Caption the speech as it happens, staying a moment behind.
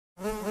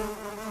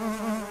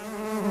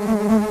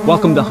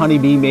Welcome to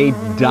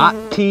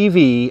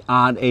HoneyBeeMade.tv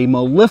on a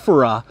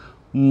mellifera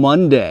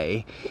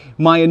Monday.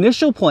 My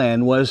initial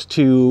plan was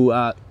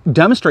to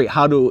demonstrate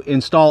how to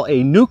install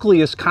a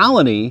nucleus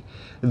colony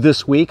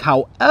this week.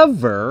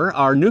 However,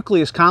 our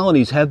nucleus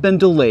colonies have been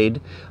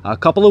delayed a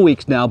couple of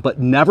weeks now, but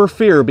never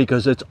fear,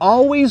 because it's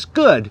always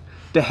good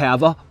to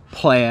have a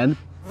plan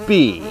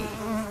B.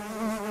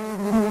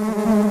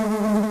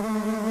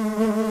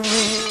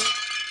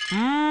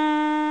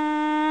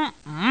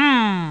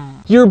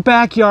 Your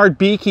backyard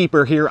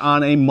beekeeper here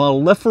on a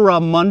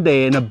mellifera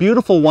Monday, and a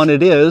beautiful one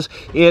it is.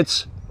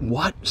 It's,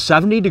 what,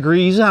 70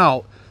 degrees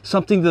out,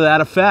 something to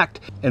that effect.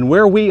 And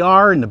where we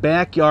are in the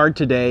backyard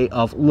today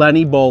of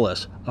Lenny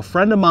Bolus, a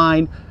friend of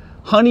mine,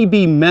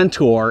 honeybee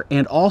mentor,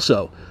 and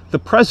also the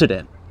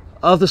president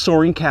of the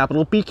Soaring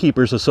Capital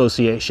Beekeepers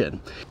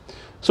Association.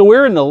 So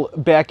we're in the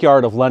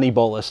backyard of Lenny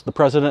Bolus, the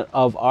president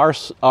of our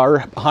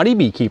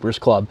Honeybee Keepers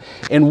Club.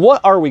 And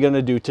what are we going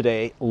to do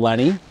today,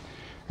 Lenny?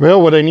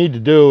 Well, what I need to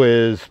do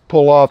is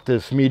pull off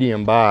this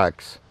medium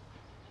box.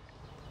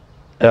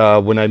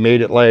 When I made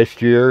it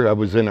last year, I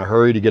was in a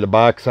hurry to get a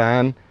box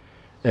on,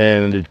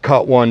 and it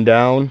cut one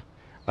down.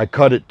 I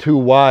cut it too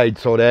wide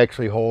so it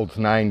actually holds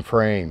 9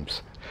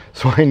 frames.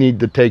 So I need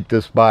to take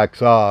this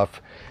box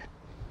off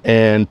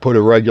and put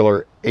a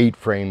regular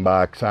 8-frame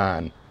box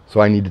on.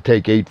 So I need to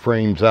take 8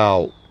 frames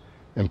out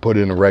and put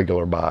in a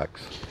regular box.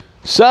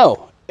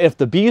 So if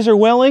the bees are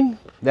willing,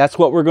 that's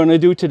what we're going to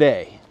do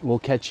today. We'll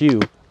catch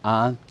you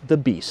on the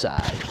bee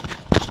side.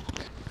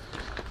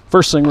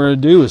 First thing we're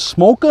going to do is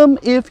smoke them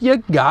if you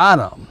got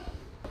them.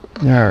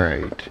 All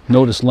right.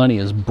 Notice Lenny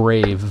is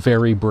brave,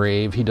 very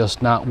brave. He does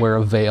not wear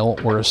a veil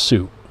or a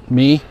suit.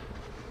 Me,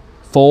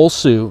 full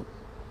suit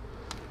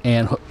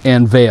and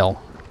veil.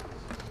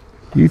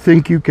 You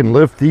think you can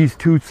lift these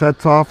 2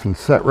 sets off and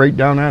set right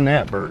down on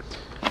that bird?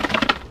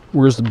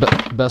 Where's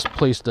the best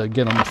place to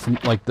get them from,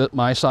 like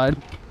my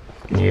side?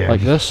 Yeah.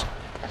 Like this?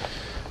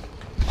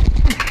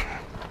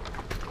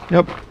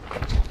 Yep.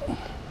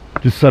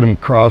 Just set them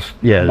across,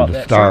 yeah, About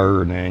the star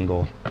or an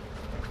angle.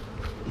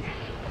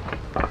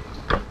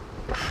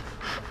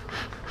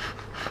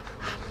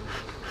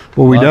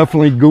 Well, we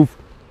definitely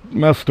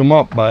messed them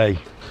up by...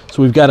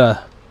 So we've got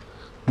a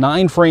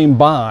 9-frame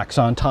box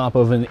on top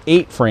of an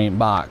 8-frame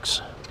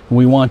box.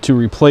 We want to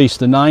replace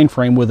the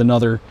 9-frame with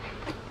another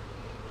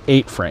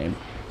 8-frame.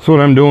 So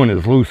what I'm doing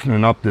is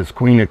loosening up this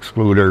queen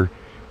excluder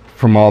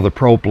from all the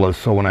propolis,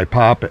 so when I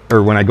pop it,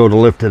 or when I go to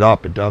lift it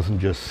up, it doesn't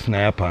just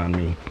snap on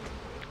me.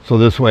 So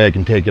this way I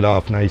can take it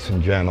off nice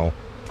and gentle.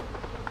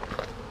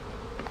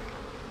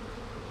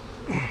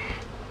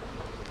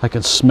 I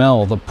can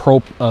smell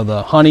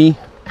the honey.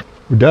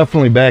 We're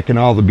definitely backing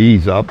all the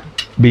bees up,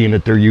 being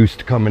that they're used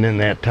to coming in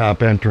that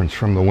top entrance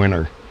from the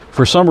winter.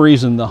 For some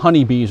reason, the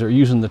honeybees are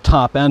using the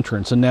top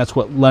entrance, and that's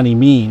what Lenny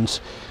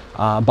means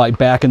by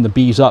backing the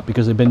bees up,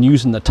 because they've been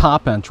using the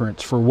top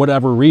entrance for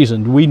whatever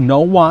reason. Do we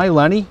know why,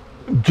 Lenny?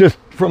 Just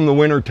from the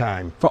winter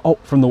time.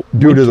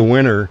 Due to the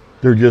winter,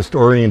 they're just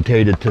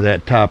orientated to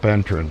that top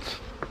entrance.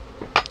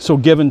 So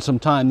given some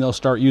time, they'll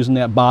start using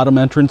that bottom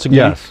entrance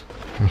again? Yes.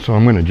 So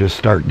I'm going to just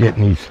start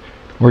getting these,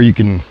 or you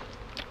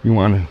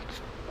want to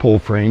pull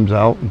frames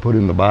out and put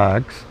in the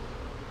box.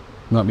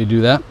 You want me to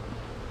do that?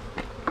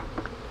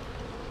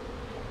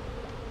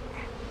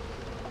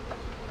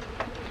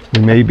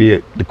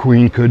 Maybe the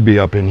queen could be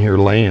up in here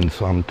laying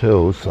some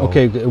too. So.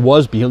 Okay, it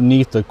was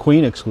beneath the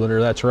queen excluder,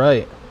 that's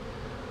right.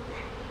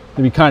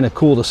 It'd be kind of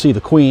cool to see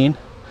the queen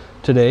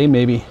today,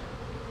 maybe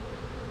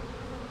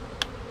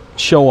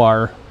show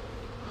our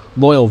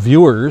loyal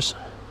viewers,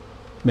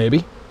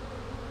 maybe.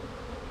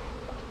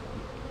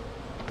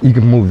 You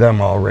can move them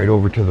all right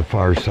over to the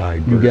far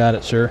side. You got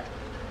it, sir.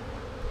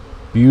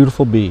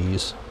 Beautiful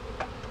bees.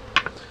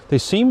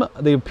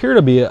 They appear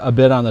to be a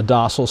bit on the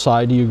docile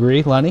side. Do you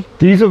agree, Lenny?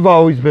 These have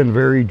always been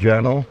very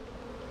gentle.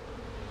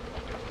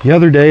 The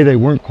other day they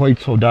weren't quite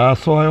so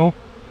docile.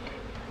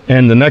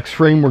 And the next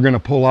frame we're going to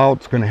pull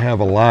out is going to have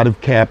a lot of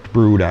capped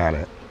brood on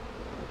it.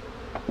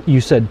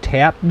 You said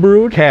tapped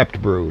brood? Capped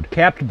brood.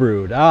 Capped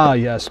brood. Ah,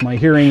 yes. My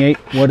hearing ain't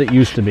what it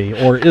used to be,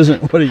 or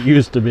isn't what it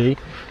used to be.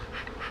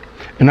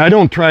 And I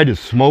don't try to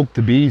smoke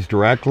the bees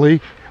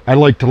directly. I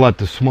like to let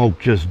the smoke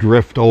just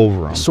drift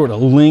over them. Sort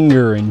of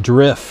linger and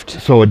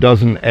drift. So it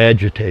doesn't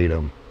agitate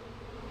them.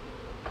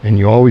 And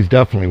you always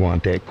definitely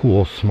want that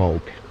cool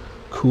smoke.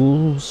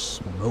 Cool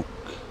smoke.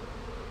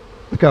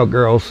 Look out,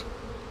 girls.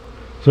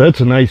 So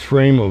that's a nice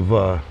frame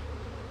of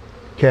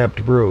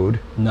capped brood.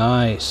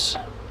 Nice.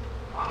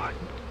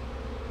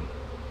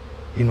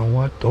 You know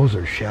what? Those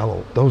are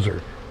shallow. Those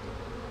are...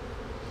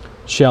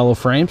 Shallow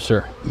frames,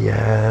 sir?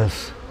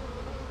 Yes.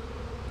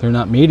 They're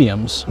not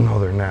mediums. No,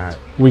 they're not.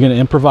 We going to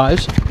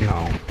improvise?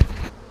 No.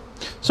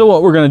 So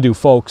what we're going to do,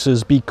 folks,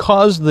 is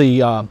because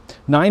the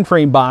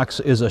 9-frame box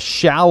is a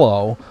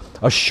shorter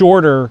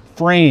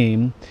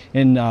frame,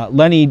 and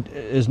Lenny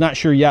is not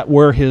sure yet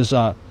where his...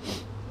 I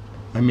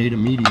made a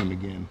medium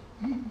again.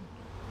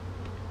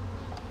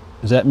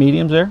 Is that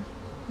mediums there?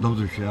 Those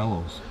are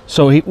shallows.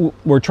 So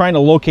we're trying to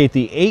locate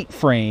the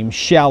 8-frame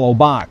shallow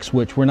box,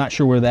 which we're not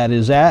sure where that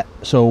is at.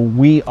 So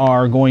we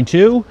are going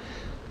to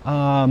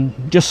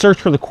just search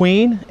for the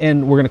queen,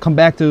 and we're going to come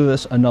back to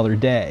this another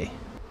day.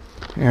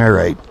 All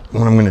right,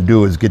 what I'm going to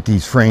do is get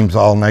these frames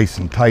all nice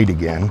and tight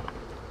again.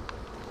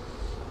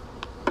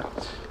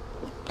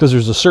 Because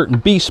there's a certain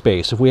bee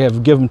space. If we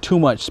give them too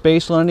much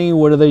space, Lenny,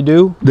 what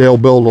do? They'll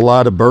build a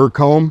lot of burr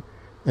comb,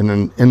 and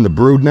then in the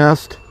brood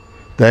nest,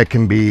 that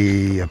can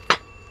be a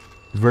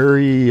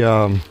very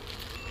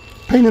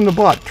pain in the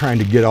butt trying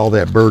to get all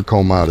that burr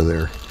comb out of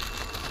there.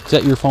 Is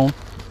that your phone?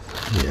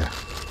 Yeah.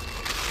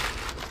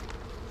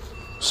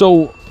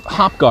 So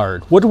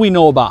HopGuard, what do we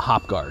know about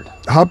HopGuard?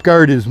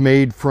 HopGuard is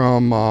made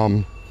from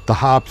the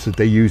hops that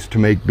they use to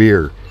make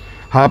beer.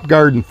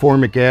 HopGuard and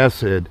formic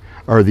acid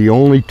are the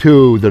only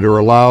two that are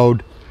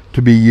allowed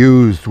to be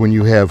used when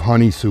you have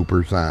honey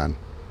supers on.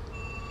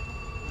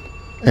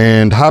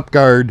 And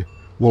HopGuard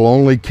will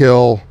only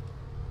kill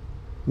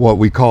what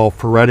we call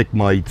phoretic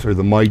mites, or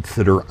the mites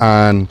that are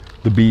on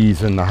the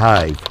bees in the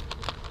hive.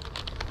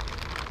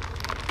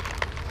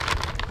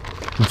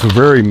 It's a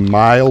very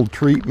mild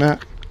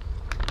treatment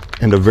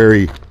and a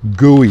very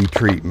gooey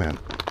treatment.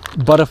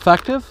 But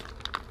effective?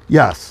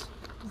 Yes,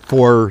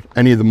 for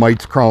any of the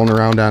mites crawling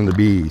around on the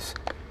bees.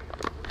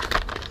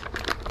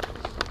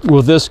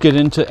 Will this get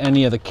into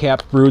any of the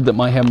capped brood that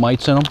might have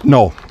mites in them?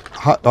 No,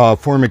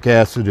 formic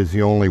acid is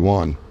the only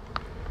one.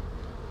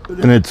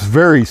 And it's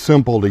very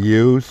simple to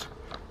use.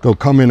 They'll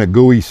come in a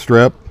gooey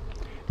strip.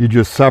 You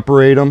just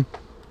separate them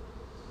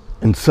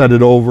and set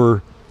it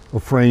over a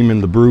frame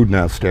in the brood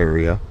nest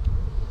area.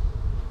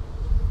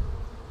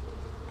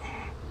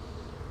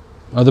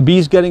 Are the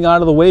bees getting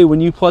out of the way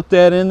when you put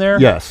that in there?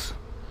 Yes.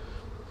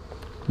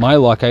 My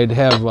luck, I'd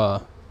have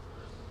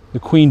the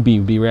queen bee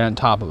be right on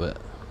top of it.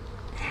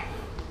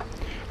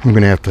 I'm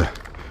going to have to,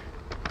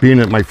 being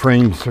that my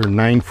frames are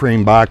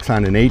 9-frame box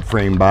on an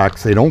 8-frame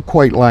box, they don't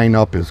quite line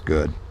up as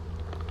good.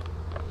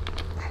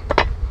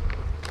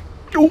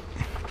 Oh.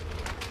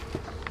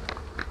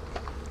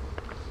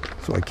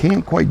 So I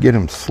can't quite get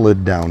them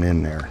slid down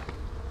in there.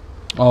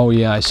 Oh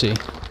yeah, I see.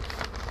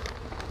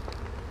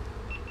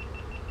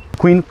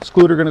 Queen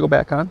excluder going to go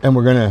back on? And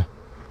we're going to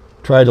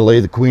try to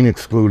lay the queen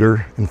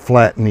excluder and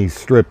flatten these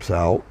strips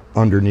out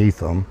underneath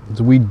them.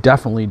 So we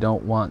definitely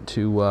don't want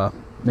to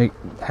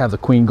have the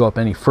queen go up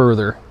any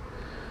further.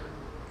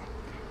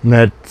 And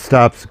that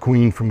stops the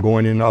queen from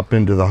going up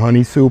into the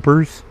honey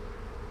supers.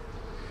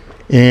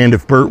 And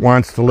if Bert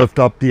wants to lift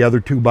up the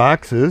other 2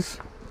 boxes,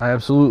 I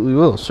absolutely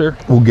will, sir.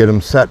 We'll get them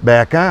set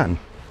back on.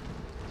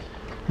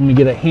 Let me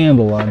get a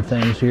handle on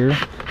things here.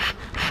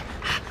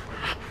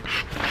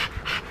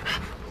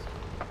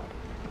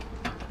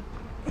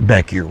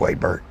 Back your way,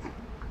 Bert.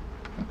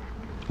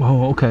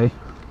 Oh, okay.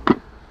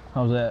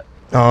 How's that?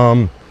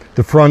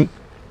 The front,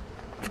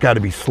 it's got to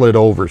be slid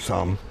over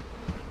some.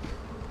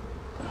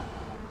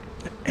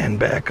 And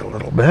back a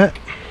little bit.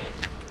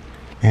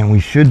 And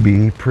we should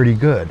be pretty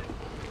good.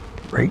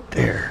 Right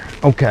there.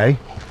 Okay.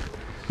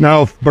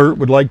 Now if Bert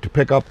would like to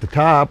pick up the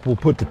top, we'll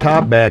put the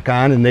top back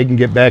on and they can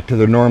get back to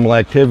their normal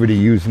activity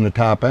using the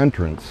top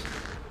entrance.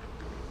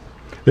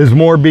 As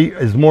more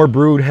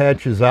brood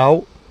hatches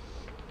out,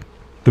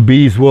 the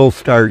bees will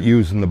start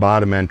using the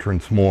bottom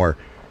entrance more.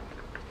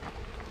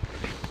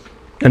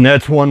 And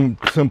that's one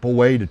simple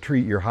way to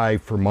treat your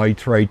hive for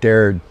mites right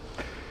there.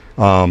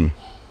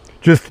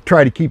 Just to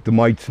try to keep the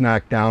mites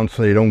knocked down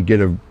so they don't get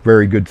a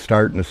very good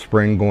start in the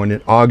spring. Going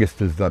in August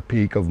is the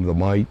peak of the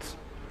mites.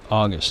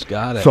 August,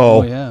 got it. So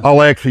oh, yeah.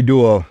 I'll actually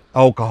do a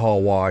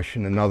alcohol wash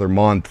in another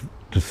month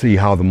to see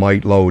how the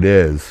mite load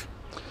is.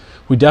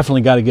 We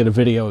definitely got to get a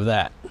video of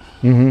that.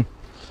 Mm-hmm.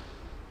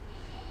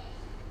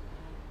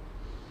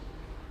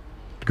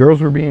 The girls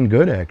were being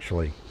good,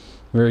 actually.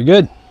 Very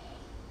good.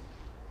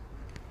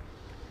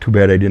 Too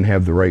bad I didn't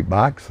have the right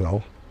box,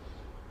 though.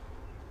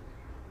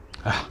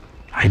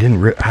 I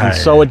didn't. And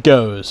so it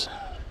goes.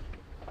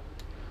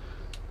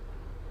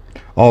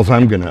 All's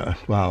I'm gonna.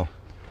 Wow,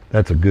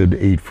 that's a good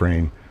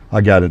 8-frame.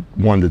 I got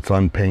one that's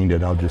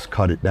unpainted. I'll just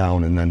cut it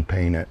down and then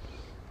paint it.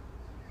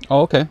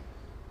 Oh, okay.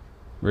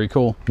 Very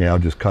cool. Yeah, I'll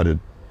just cut it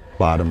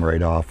bottom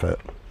right off it.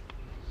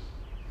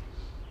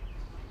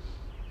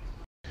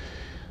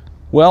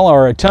 Well,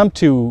 our attempt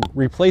to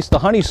replace the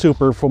honey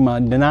super from a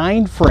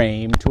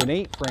 9-frame to an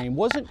 8-frame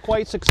wasn't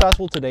quite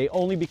successful today,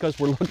 only because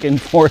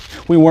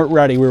we weren't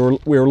ready. We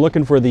were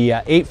looking for the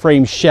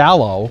 8-frame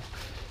shallow,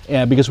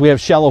 because we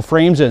have shallow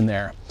frames in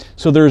there.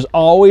 So there's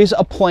always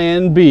a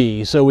plan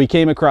B. So we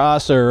came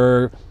across,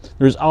 there's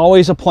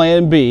always a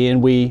plan B, and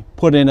we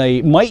put in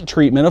a mite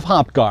treatment of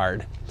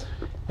HopGuard.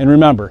 And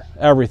remember,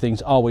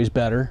 everything's always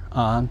better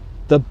on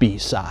the B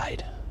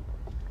side.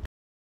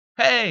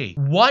 Hey,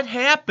 what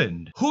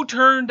happened? Who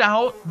turned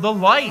out the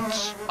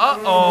lights?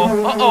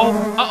 Uh-oh,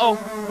 uh-oh,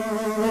 uh-oh.